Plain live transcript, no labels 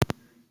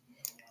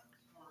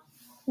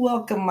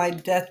Welcome, my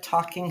death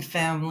talking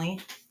family.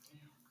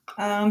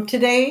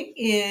 Today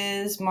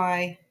is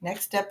my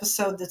next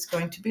episode that's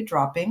going to be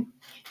dropping,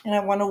 and I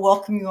want to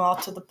welcome you all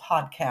to the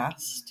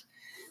podcast.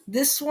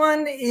 This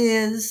one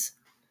is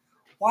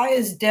Why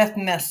is Death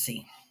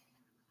Messy?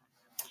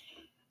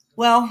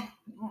 Well,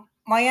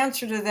 my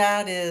answer to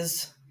that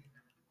is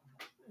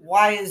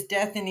why is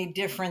death any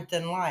different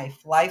than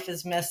life? Life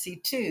is messy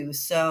too.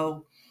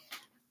 So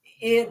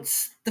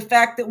it's the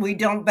fact that we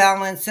don't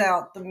balance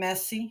out the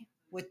messy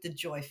with the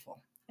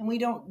joyful. And we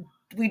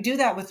do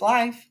that with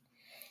life.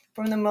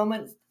 From the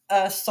moment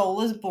a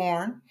soul is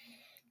born,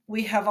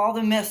 we have all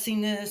the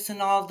messiness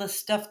and all the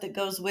stuff that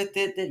goes with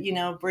it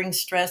that, brings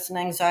stress and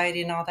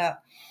anxiety and all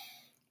that.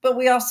 But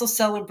we also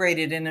celebrate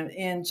it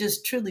in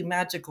just truly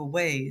magical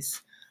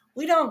ways.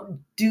 We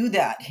don't do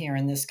that here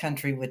in this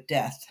country with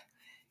death.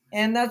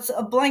 And that's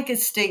a blanket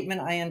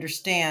statement, I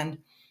understand.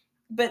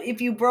 But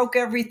if you broke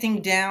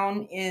everything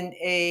down in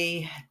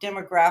a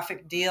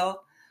demographic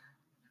deal,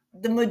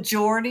 the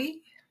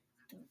majority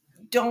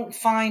don't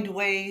find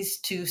ways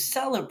to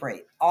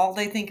celebrate. All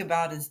they think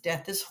about is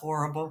death is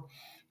horrible.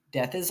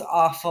 Death is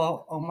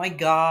awful. Oh my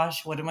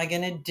gosh, what am I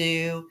going to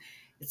do?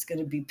 It's going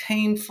to be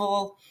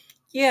painful.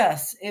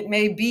 Yes, it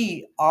may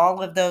be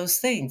all of those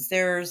things.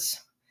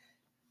 Death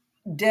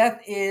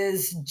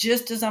is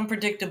just as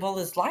unpredictable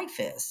as life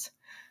is.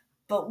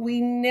 But we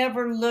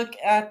never look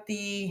at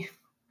the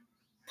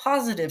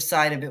positive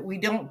side of it. We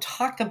don't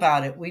talk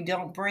about it. We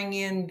don't bring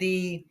in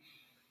the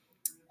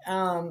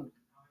um,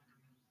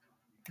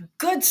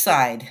 good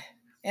side.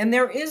 And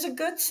there is a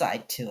good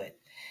side to it.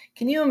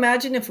 Can you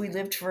imagine if we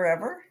lived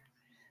forever?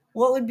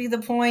 What would be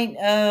the point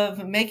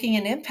of making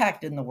an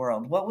impact in the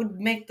world? What would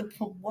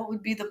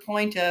be the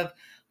point of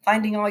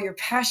finding all your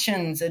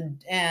passions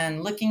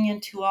and looking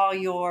into all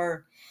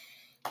your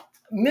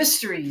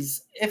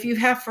mysteries? If you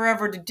have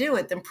forever to do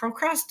it, then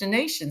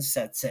procrastination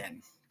sets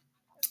in.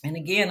 And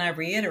again, I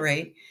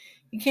reiterate,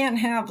 you can't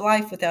have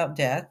life without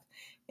death,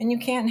 and you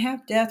can't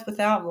have death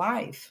without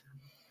life.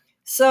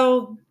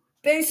 So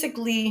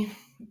basically,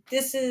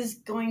 this is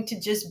going to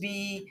just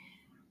be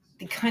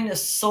the kind of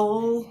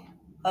soul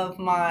of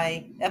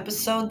my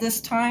episode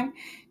this time,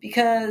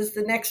 because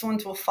the next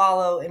ones will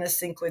follow in a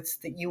sequence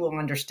that you will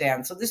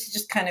understand. So this is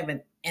just kind of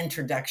an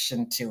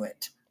introduction to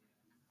it.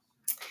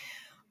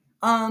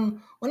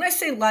 When I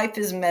say life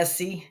is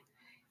messy,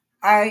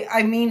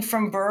 I mean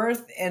from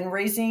birth and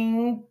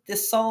raising the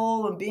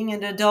soul and being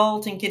an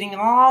adult and getting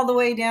all the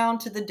way down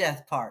to the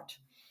death part.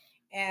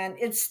 And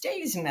it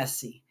stays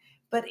messy.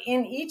 But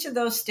in each of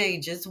those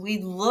stages,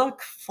 we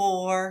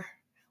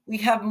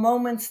have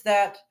moments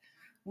that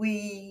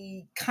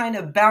we kind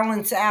of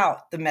balance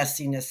out the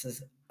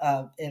messiness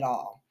of it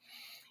all.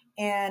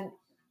 And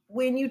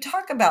when you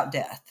talk about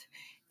death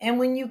and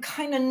when you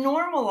kind of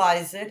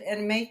normalize it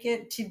and make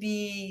it to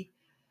be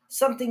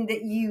something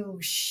that you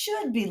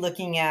should be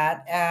looking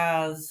at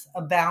as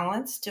a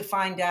balance to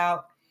find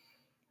out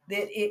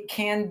that it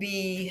can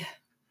be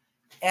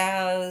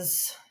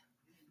as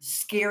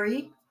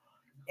scary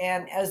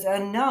and as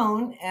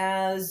unknown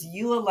as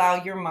you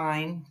allow your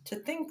mind to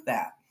think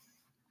that.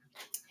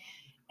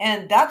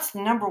 And that's the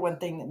number one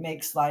thing that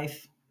makes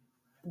life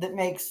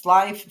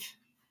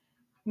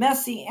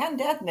messy and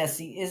death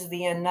messy is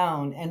the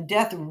unknown. And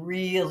death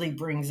really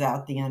brings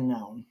out the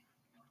unknown.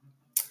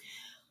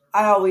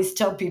 I always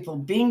tell people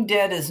being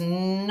dead is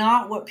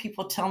not what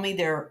people tell me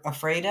they're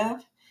afraid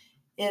of.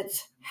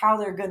 It's how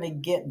they're going to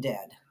get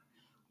dead,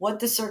 what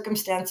the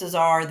circumstances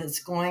are that's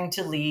going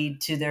to lead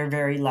to their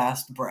very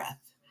last breath.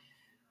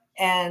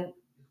 And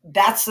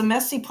that's the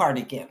messy part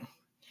again.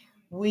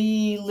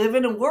 We live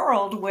in a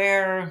world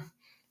where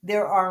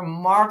there are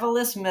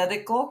marvelous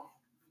medical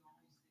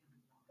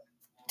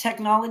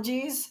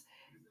technologies,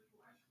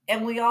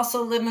 and we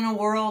also live in a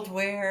world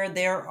where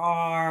there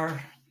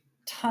are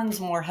tons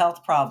more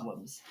health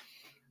problems.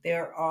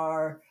 There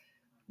are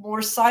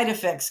more side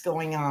effects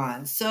going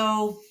on.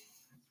 So,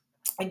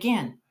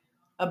 again,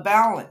 a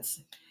balance.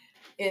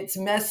 It's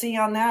messy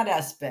on that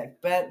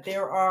aspect, but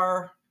there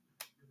are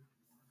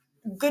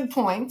good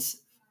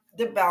points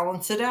that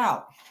balance it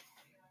out.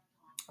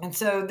 And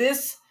so,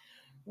 this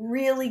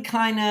really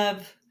kind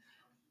of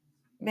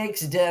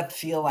makes death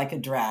feel like a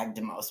drag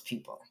to most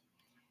people.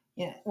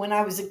 Yeah, when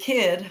I was a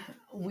kid,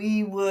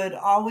 we would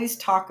always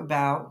talk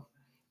about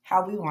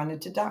how we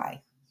wanted to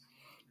die.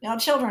 Now,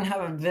 children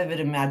have a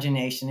vivid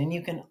imagination, and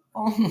you can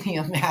only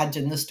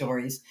imagine the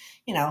stories.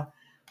 You know,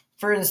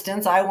 for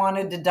instance, I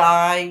wanted to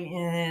die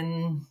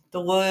in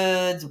the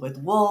woods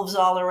with wolves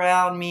all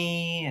around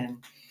me, and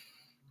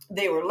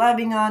they were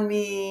loving on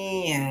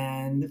me,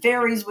 and the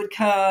fairies would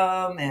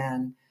come,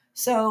 and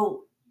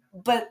so,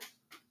 but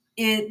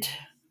it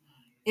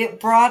it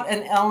brought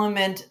an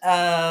element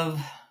of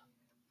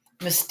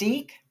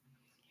mystique,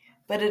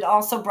 but it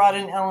also brought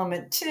an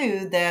element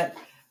too that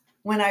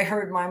when I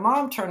heard my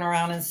mom turn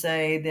around and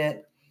say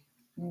that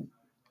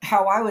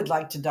how I would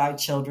like to die,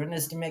 children,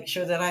 is to make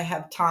sure that I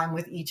have time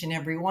with each and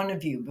every one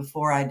of you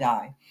before I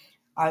die.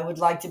 I would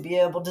like to be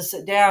able to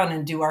sit down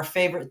and do our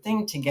favorite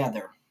thing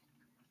together.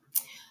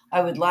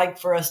 I would like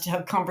for us to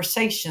have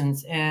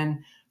conversations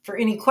and for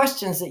any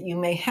questions that you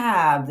may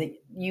have that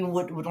you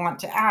would want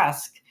to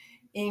ask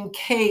in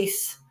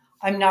case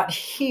I'm not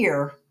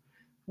here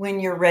when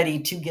you're ready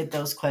to get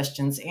those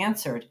questions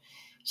answered.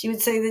 She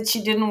would say that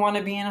she didn't want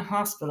to be in a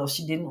hospital.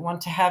 She didn't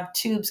want to have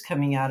tubes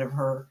coming out of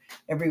her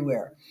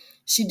everywhere.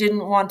 She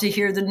didn't want to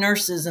hear the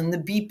nurses and the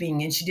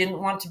beeping, and she didn't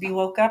want to be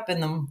woke up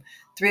in the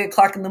 3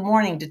 o'clock in the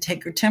morning to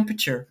take her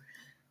temperature.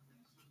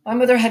 My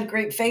mother had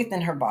great faith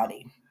in her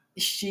body.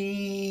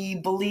 She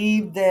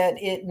believed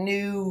that it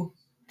knew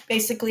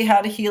basically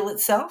how to heal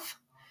itself.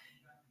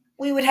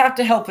 We would have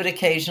to help it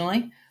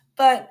occasionally,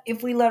 but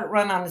if we let it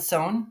run on its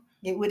own,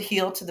 it would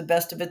heal to the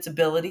best of its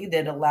ability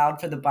that allowed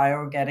for the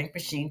bioorganic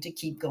machine to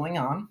keep going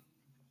on.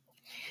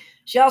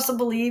 She also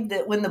believed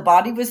that when the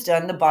body was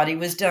done, the body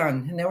was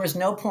done, and there was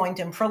no point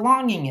in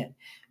prolonging it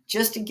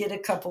just to get a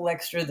couple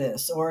extra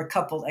this or a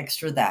couple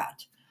extra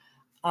that.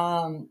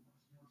 Um,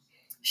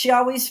 she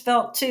always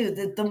felt too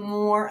that the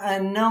more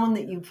unknown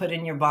that you put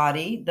in your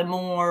body, the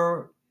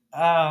more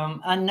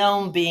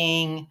unknown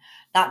being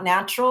not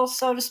natural,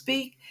 so to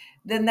speak,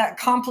 then that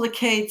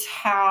complicates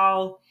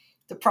how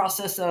the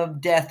process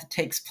of death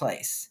takes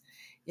place.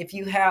 If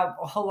you have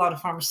a whole lot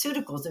of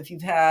pharmaceuticals, if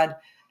you've had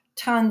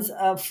tons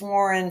of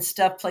foreign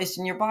stuff placed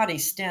in your body,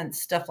 stents,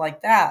 stuff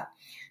like that,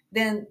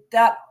 then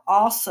that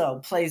also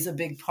plays a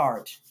big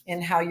part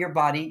in how your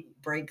body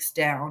breaks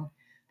down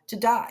to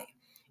die.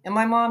 And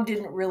my mom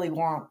didn't really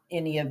want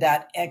any of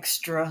that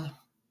extra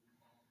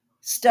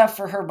stuff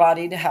for her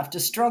body to have to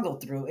struggle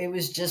through. It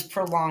was just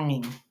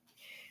prolonging.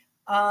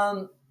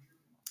 Um,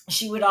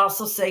 she would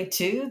also say,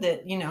 too,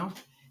 that,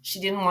 she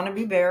didn't want to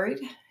be buried.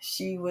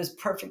 She was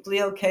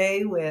perfectly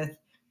okay with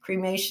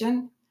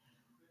cremation.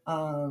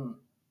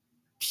 Um,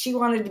 she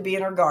wanted to be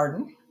in her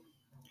garden.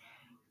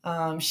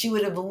 She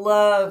would have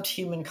loved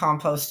human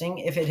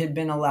composting if it had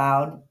been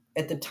allowed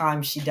at the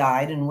time she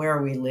died and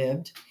where we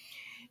lived.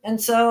 And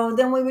so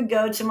then we would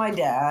go to my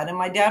dad, and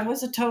my dad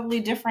was a totally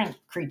different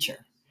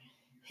creature.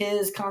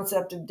 His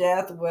concept of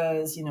death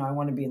was, I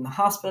want to be in the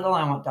hospital.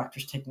 I want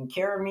doctors taking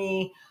care of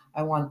me.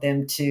 I want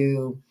them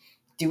to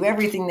do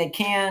everything they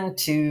can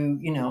to,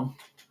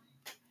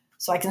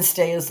 so I can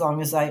stay as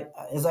long as I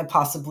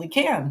possibly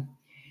can.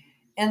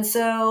 And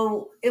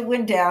so it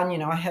went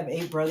down, I have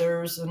 8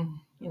 brothers and,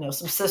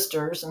 some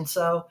sisters. And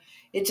so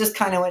it just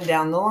kind of went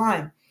down the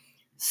line.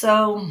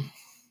 So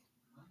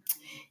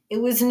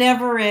it was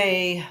never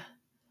a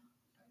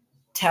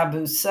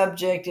taboo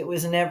subject. It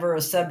was never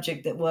a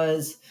subject that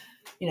was,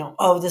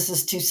 oh, this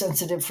is too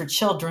sensitive for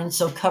children,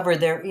 so cover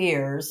their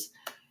ears.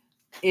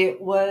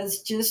 It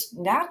was just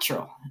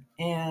natural.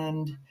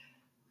 And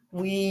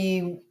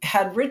we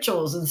had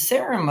rituals and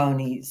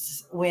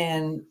ceremonies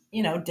when,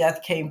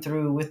 death came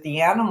through with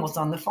the animals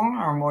on the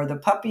farm or the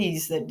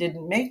puppies that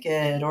didn't make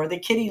it or the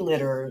kitty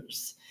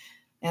litters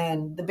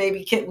and the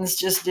baby kittens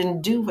just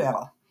didn't do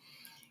well.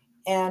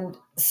 And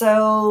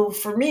so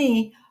for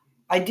me,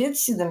 I did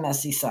see the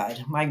messy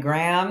side. My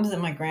grams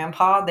and my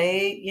grandpa,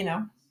 they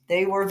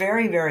were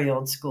very, very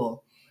old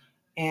school.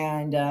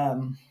 And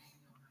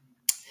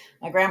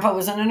my grandpa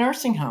was in a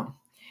nursing home,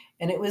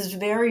 and it was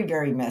very,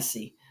 very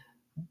messy.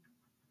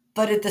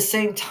 But at the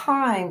same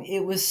time,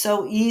 it was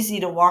so easy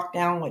to walk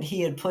down what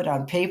he had put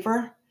on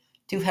paper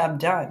to have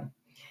done.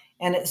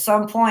 And at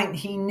some point,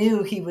 he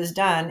knew he was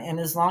done. And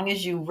as long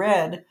as you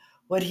read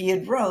what he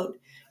had wrote,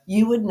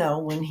 you would know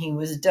when he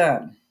was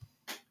done.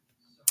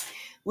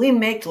 We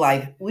make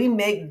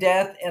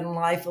death and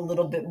life a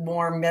little bit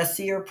more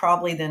messier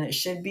probably than it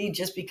should be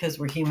just because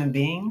we're human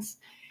beings.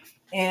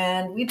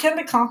 And we tend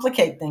to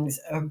complicate things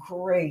a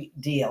great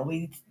deal.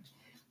 We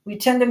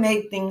tend to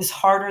make things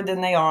harder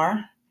than they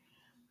are.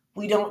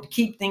 We don't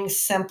keep things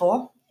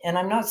simple. And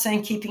I'm not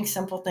saying keeping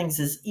simple things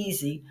is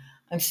easy.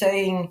 I'm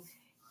saying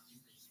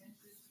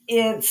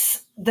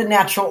it's the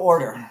natural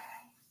order.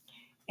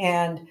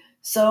 And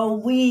so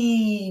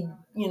we,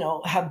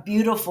 have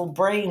beautiful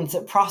brains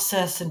that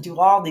process and do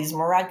all these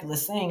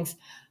miraculous things,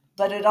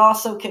 but it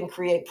also can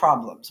create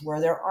problems where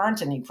there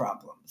aren't any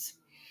problems.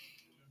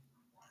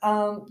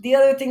 The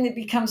other thing that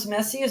becomes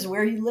messy is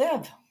where you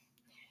live.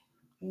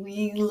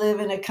 We live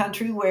in a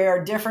country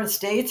where different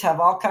states have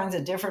all kinds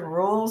of different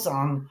rules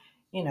on,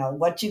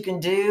 what you can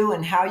do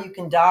and how you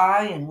can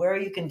die and where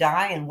you can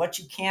die and what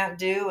you can't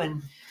do.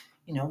 And,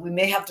 we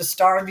may have to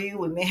starve you.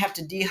 We may have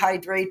to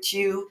dehydrate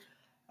you.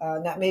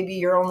 That may be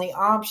your only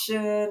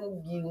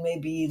option. You may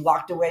be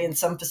locked away in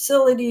some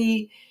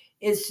facility.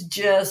 It's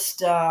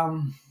just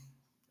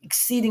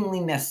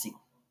exceedingly messy.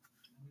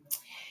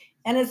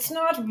 And it's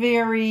not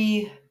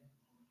very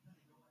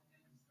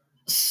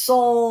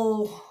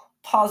soul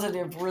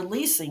positive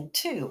releasing,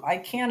 too. I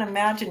can't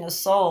imagine a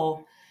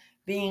soul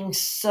being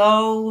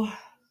so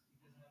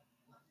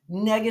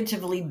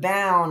negatively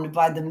bound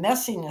by the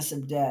messiness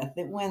of death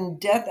that when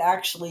death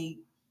actually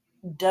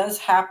does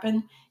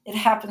happen, it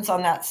happens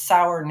on that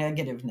sour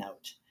negative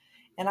note.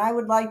 And I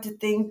would like to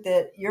think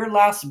that your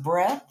last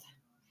breath,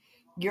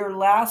 your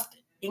last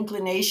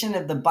inclination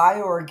of the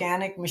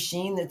bioorganic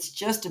machine that's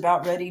just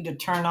about ready to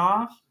turn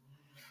off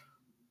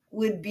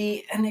would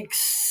be an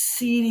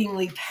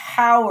exceedingly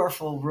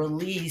powerful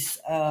release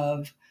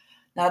of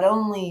not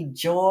only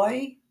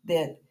joy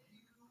that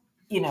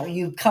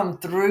you've come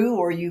through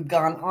or you've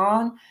gone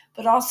on,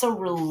 but also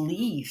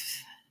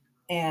relief.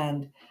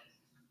 And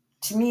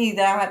to me,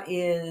 that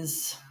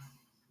is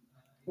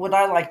what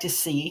I like to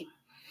see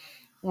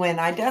when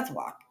I death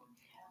walk.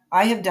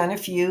 I have done a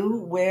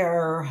few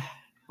where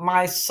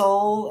my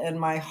soul and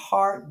my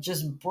heart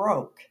just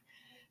broke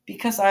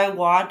because I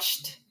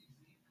watched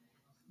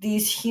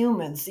these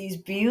humans, these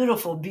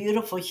beautiful,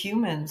 beautiful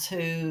humans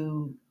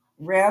who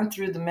ran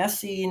through the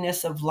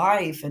messiness of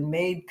life and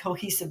made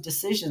cohesive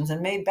decisions and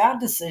made bad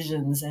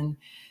decisions, and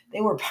they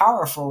were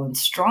powerful and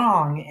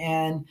strong,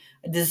 and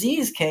a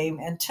disease came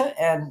and took,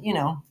 and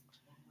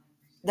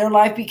their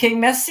life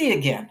became messy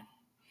again,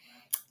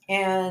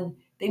 and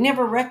they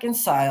never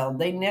reconciled.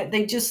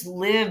 They just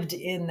lived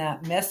in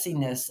that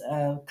messiness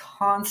of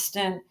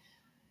constant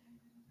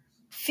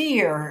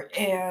fear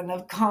and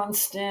of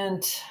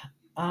constant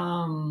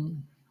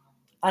um,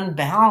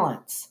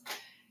 unbalance.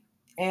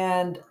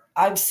 And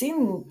I've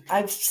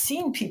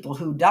seen people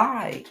who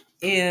die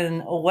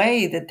in a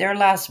way that their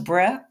last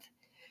breath,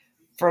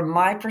 from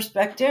my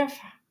perspective,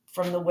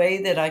 from the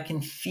way that I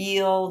can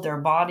feel their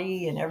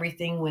body and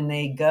everything when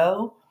they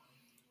go,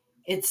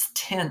 it's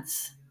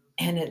tense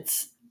and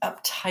it's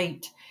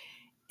uptight,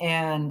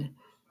 and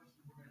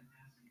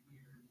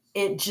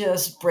it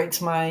just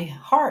breaks my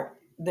heart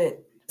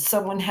that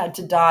someone had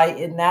to die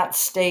in that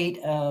state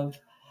of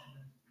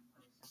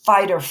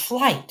fight or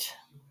flight.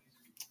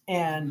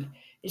 And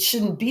it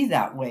shouldn't be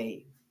that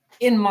way,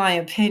 in my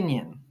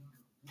opinion.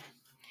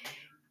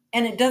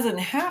 And it doesn't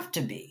have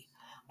to be.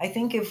 I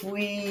think if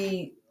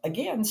we,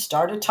 again,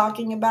 started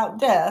talking about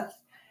death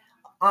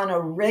on a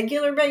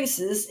regular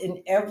basis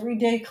in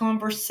everyday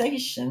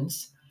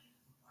conversations,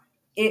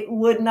 it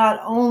would not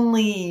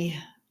only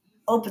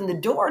open the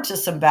door to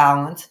some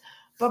balance,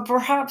 but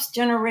perhaps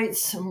generate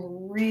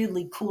some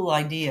really cool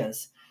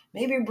ideas.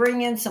 Maybe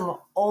bring in some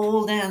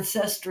old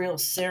ancestral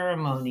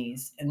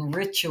ceremonies and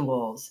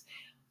rituals.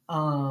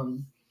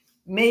 Um,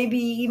 Maybe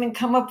even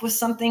come up with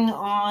something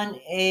on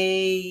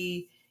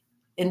a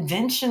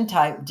invention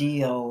type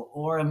deal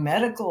or a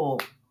medical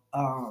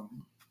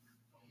um,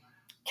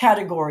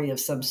 category of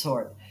some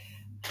sort.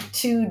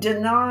 To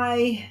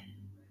deny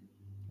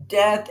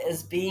death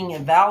as being a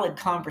valid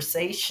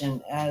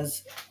conversation,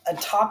 as a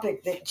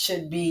topic that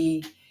should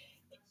be,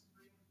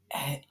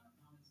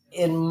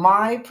 in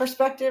my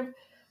perspective,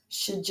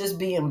 should just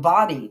be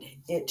embodied.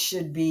 It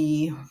should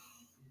be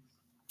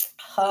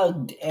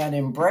hugged and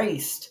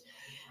embraced,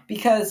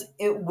 because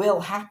it will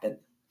happen.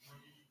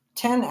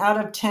 10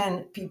 out of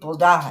 10 people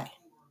die.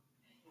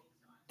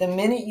 The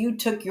minute you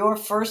took your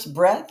first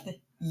breath,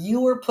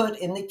 you were put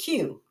in the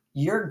queue.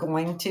 You're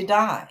going to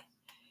die.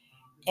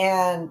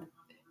 And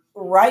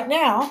right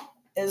now,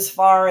 as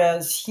far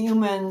as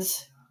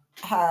humans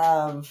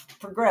have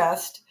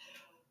progressed,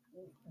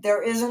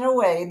 there isn't a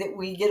way that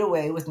we get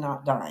away with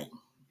not dying.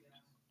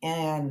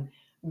 And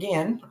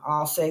again,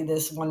 I'll say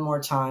this one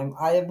more time.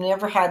 I have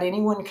never had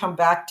anyone come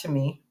back to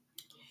me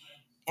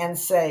and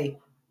say,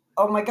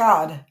 "Oh my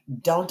God,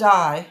 don't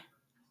die.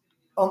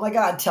 Oh my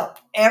God, tell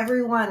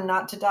everyone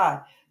not to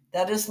die."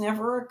 That has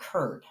never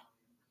occurred.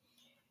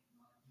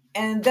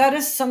 And that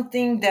is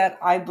something that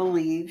I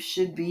believe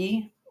should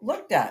be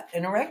looked at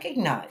and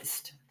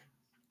recognized.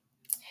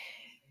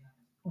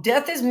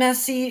 Death is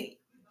messy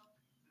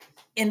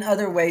in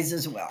other ways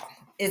as well.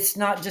 It's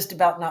not just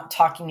about not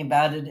talking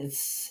about it.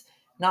 It's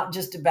not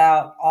just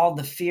about all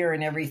the fear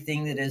and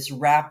everything that is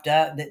wrapped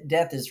up, that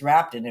death is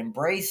wrapped and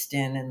embraced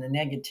in, and the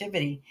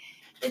negativity.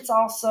 It's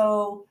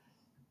also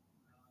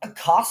a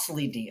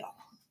costly deal.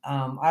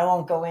 I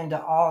won't go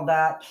into all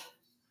that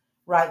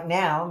right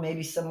now.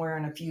 Maybe somewhere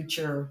in a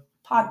future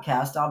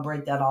podcast, I'll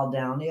break that all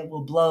down. It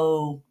will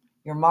blow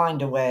your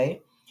mind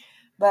away.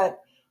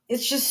 But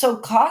it's just so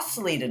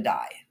costly to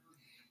die.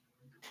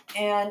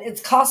 And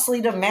it's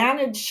costly to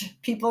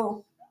manage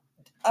people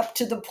up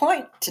to the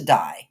point to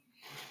die.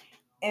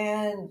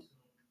 And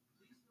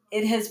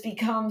it has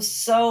become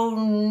so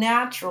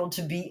natural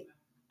to be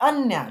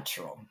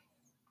unnatural.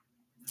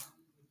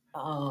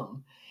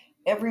 Um,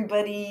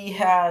 Everybody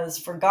has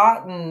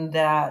forgotten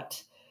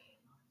that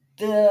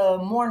the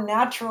more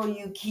natural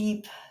you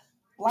keep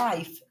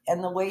life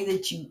and the way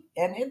that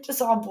and it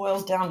just all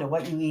boils down to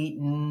what you eat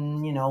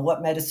and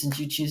what medicines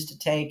you choose to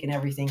take and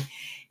everything.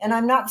 And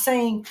I'm not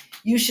saying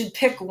you should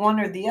pick one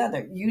or the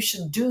other. You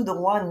should do the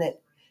one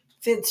that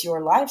fits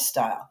your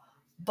lifestyle,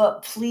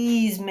 but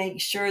please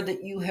make sure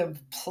that you have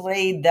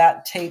played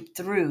that tape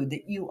through,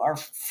 that you are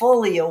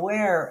fully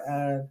aware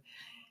of.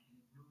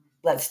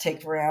 Let's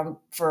take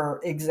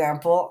for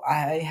example,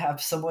 I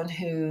have someone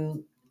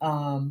who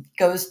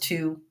goes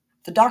to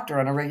the doctor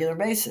on a regular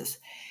basis.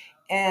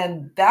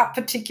 And that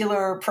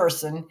particular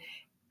person,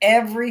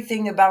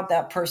 everything about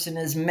that person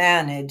is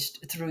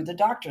managed through the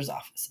doctor's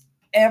office.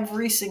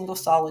 Every single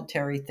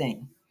solitary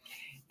thing.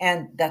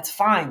 And that's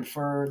fine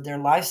for their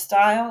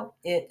lifestyle.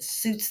 It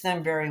suits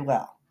them very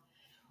well.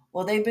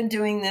 Well, they've been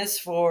doing this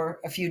for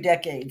a few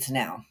decades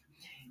now.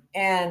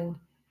 And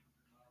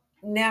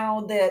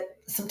now that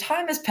some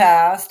time has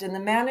passed and the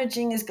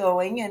managing is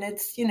going, and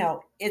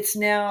it's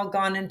now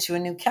gone into a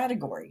new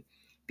category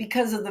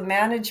because of the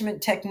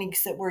management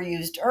techniques that were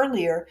used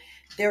earlier.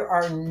 There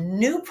are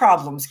new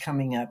problems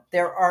coming up,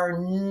 there are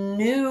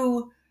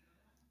new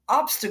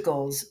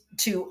obstacles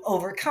to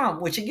overcome,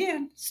 which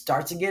again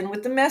starts again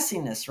with the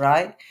messiness,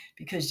 right?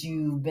 Because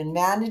you've been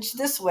managed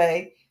this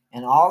way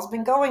and all's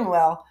been going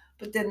well,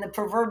 but then the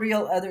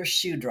proverbial other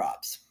shoe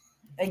drops.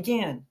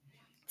 Again,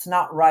 it's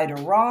not right or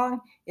wrong,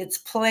 it's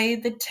play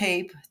the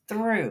tape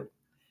through.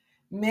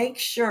 Make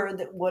sure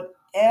that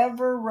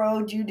whatever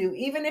road you do,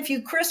 even if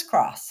you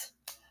crisscross,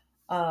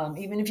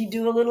 even if you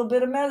do a little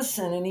bit of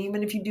medicine, and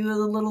even if you do a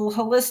little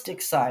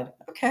holistic side,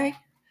 okay,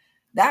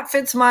 that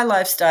fits my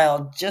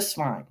lifestyle just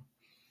fine.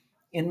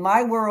 In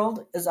my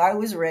world, as I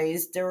was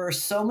raised, there are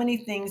so many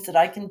things that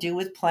I can do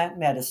with plant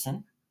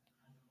medicine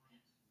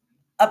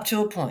up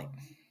to a point.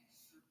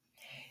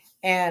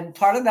 And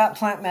part of that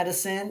plant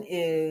medicine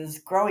is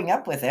growing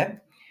up with it,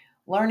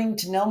 learning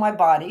to know my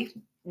body,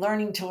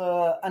 learning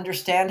to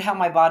understand how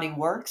my body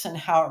works and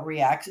how it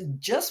reacts.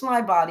 Just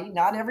my body,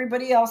 not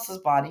everybody else's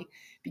body,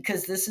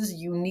 because this is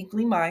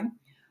uniquely mine.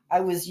 I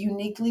was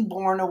uniquely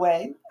born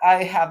away.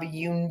 I have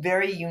a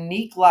very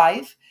unique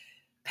life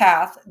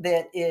path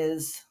that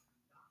is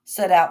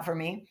set out for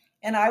me,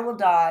 and I will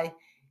die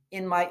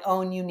in my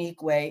own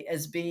unique way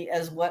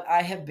as what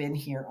I have been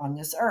here on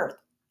this earth.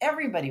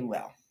 Everybody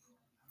will.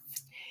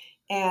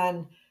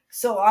 And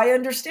so I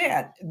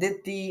understand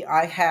that the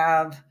I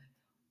have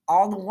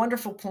all the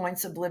wonderful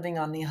points of living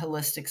on the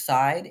holistic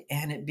side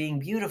and it being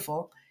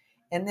beautiful.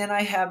 And then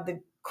I have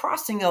the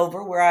crossing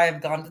over where I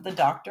have gone to the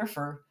doctor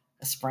for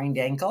a sprained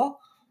ankle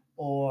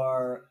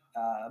or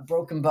a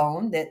broken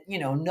bone that,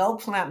 no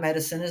plant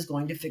medicine is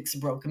going to fix a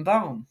broken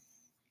bone.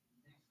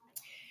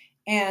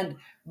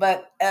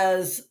 But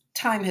as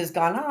time has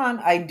gone on,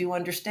 I do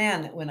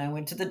understand that when I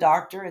went to the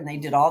doctor and they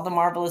did all the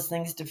marvelous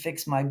things to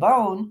fix my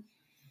bone,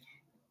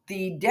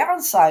 the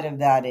downside of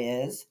that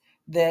is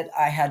that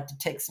I had to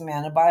take some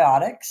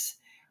antibiotics.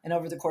 And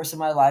over the course of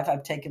my life,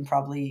 I've taken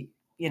probably,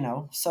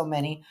 so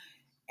many.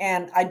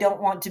 And I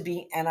don't want to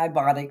be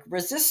antibiotic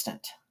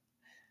resistant.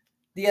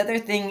 The other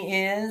thing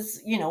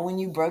is, when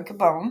you break a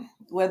bone,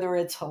 whether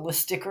it's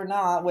holistic or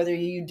not, whether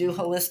you do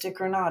holistic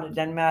or not, it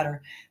doesn't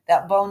matter.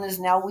 That bone is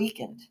now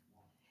weakened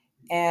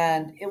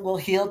and it will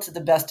heal to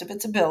the best of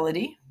its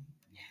ability.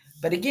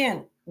 But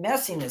again,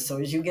 messiness. So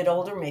as you get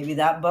older, maybe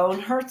that bone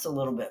hurts a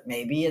little bit.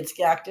 Maybe it's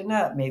acting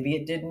up. Maybe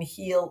it didn't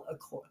heal.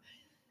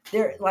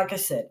 There, like I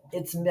said,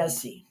 it's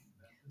messy.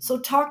 So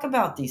talk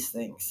about these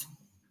things.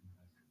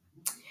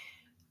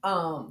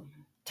 Um,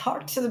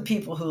 Talk to the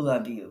people who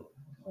love you.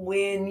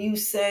 When you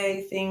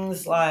say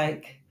things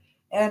like,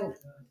 and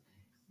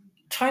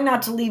try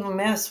not to leave a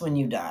mess when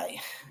you die.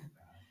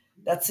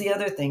 That's the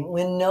other thing.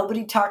 When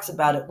nobody talks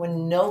about it,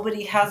 when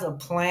nobody has a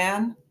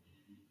plan,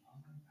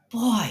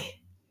 boy,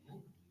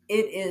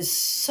 it is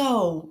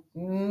so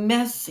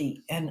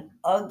messy and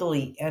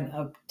ugly and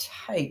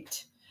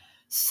uptight.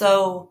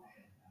 So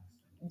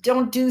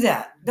don't do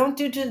that. Don't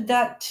do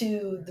that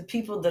to the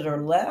people that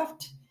are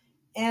left.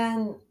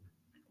 And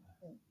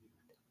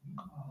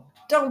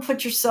don't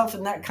put yourself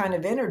in that kind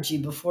of energy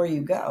before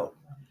you go.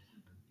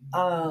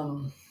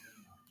 Um,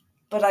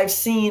 but I've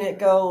seen it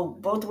go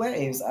both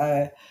ways.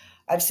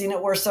 I've seen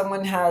it where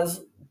someone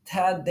has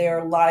had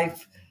their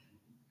life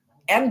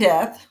and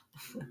death,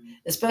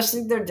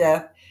 especially their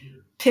death,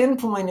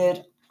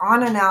 pinpointed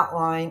on an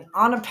outline,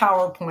 on a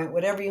PowerPoint,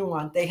 whatever you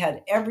want. They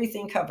had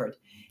everything covered.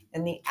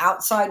 And the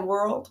outside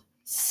world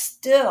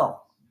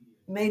still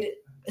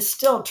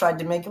tried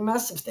to make a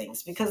mess of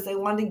things because they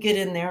wanted to get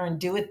in there and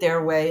do it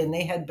their way and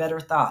they had better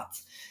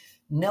thoughts.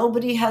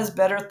 Nobody has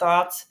better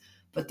thoughts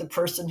but the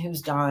person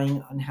who's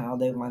dying on how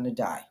they want to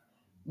die.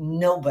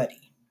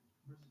 Nobody.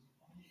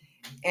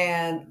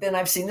 And then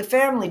I've seen the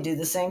family do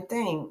the same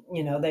thing.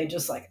 They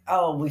just like,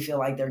 oh, we feel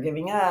like they're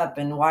giving up.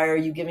 And why are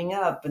you giving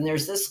up? And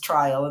there's this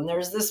trial and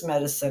there's this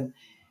medicine.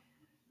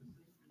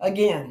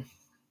 Again,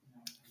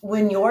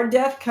 when your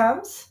death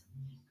comes,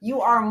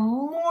 you are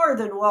more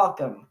than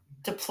welcome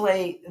to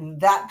play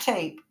that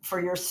tape for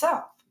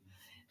yourself.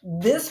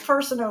 This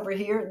person over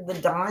here, the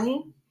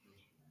dying,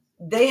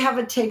 they have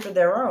a tape of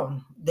their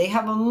own. They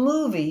have a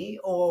movie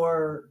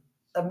or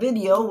a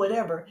video,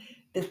 whatever,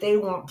 that they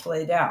want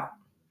played out.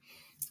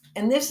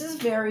 And this is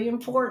very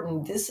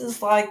important. This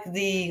is like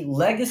the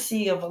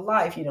legacy of a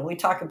life. We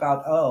talk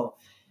about, oh,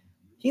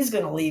 he's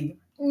going to leave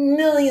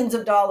millions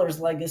of dollars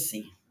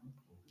legacy.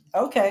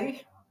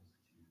 Okay.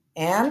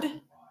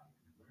 And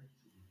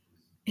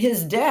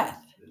his death,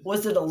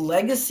 was it a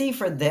legacy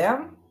for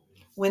them?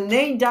 When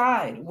they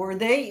died, were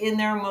they in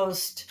their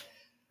most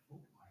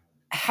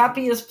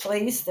happiest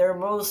place, their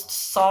most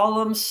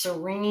solemn,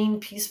 serene,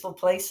 peaceful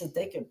place that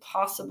they could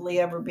possibly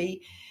ever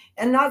be?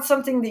 And not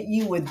something that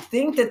you would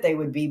think that they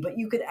would be, but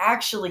you could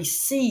actually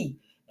see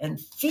and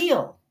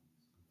feel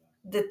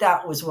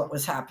that was what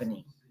was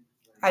happening.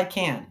 I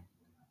can.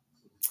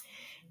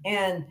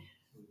 And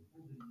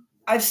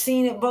I've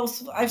seen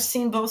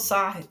both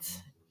sides.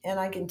 And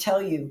I can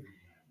tell you,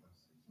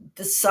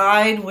 the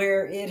side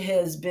where it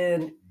has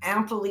been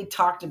amply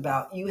talked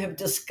about. You have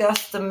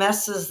discussed the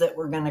messes that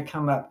were going to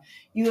come up.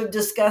 You have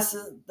discussed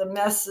the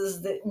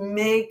messes that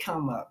may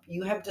come up.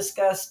 You have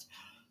discussed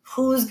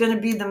who's going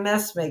to be the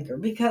mess maker,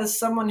 because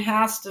someone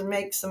has to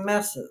make some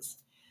messes.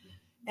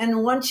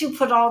 And once you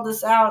put all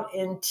this out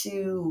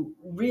into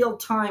real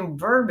time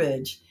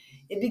verbiage,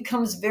 it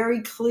becomes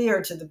very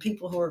clear to the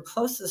people who are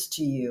closest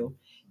to you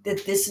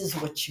that this is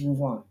what you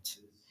want.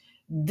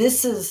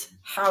 This is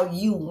how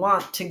you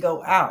want to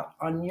go out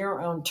on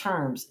your own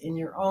terms, in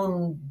your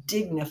own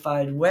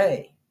dignified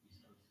way.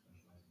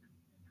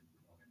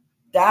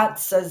 That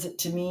says it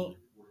to me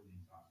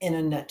in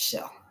a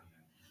nutshell.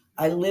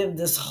 I lived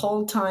this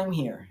whole time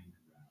here,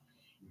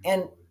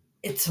 and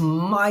it's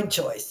my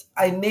choice.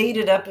 I made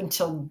it up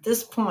until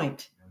this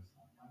point.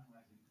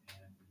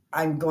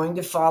 I'm going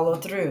to follow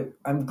through.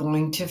 I'm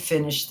going to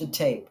finish the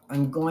tape.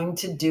 I'm going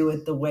to do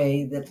it the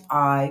way that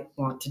I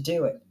want to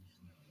do it.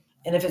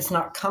 And if it's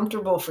not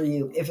comfortable for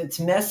you, if it's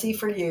messy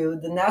for you,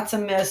 then that's a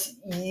mess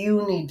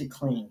you need to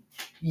clean.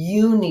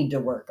 You need to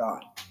work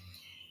on.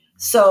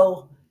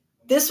 So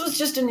this was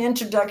just an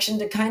introduction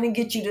to kind of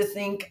get you to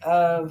think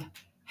of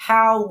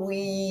how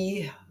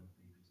we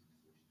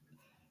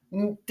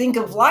think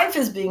of life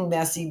as being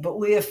messy, but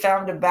we have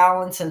found a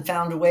balance and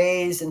found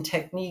ways and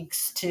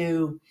techniques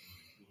to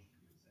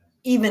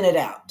even it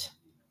out.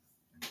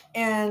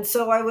 And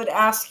so I would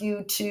ask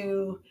you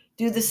to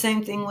do the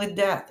same thing with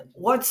death.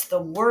 What's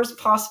the worst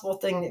possible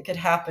thing that could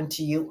happen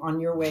to you on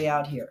your way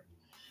out here?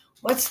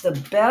 What's the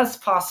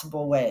best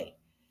possible way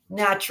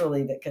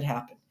naturally that could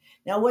happen?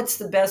 Now, what's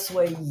the best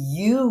way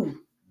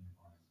you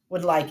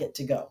would like it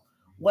to go?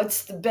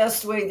 What's the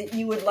best way that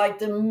you would like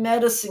the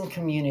medicine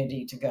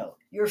community to go,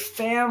 your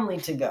family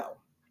to go?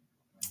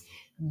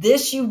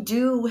 This you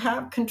do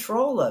have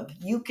control of.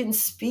 You can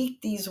speak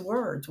these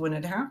words when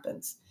it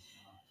happens.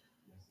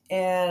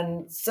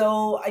 And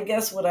so I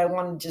guess what I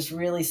want to just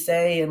really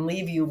say and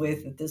leave you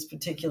with at this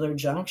particular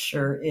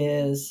juncture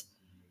is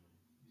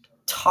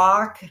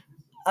talk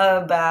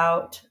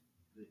about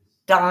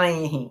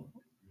dying.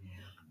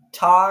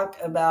 Talk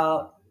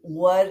about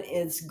what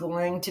it's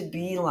going to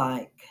be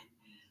like.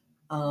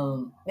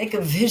 Make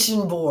a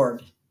vision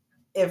board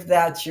if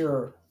that's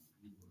your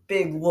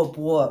big whoop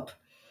whoop.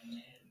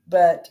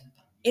 But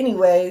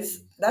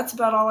anyways, that's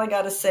about all I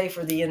got to say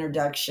for the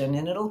introduction.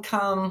 And it'll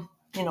come,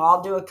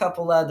 I'll do a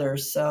couple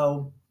others.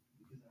 So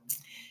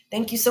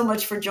thank you so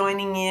much for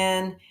joining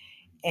in,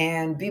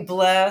 and be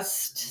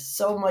blessed.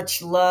 So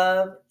much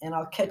love, and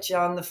I'll catch you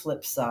on the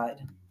flip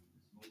side.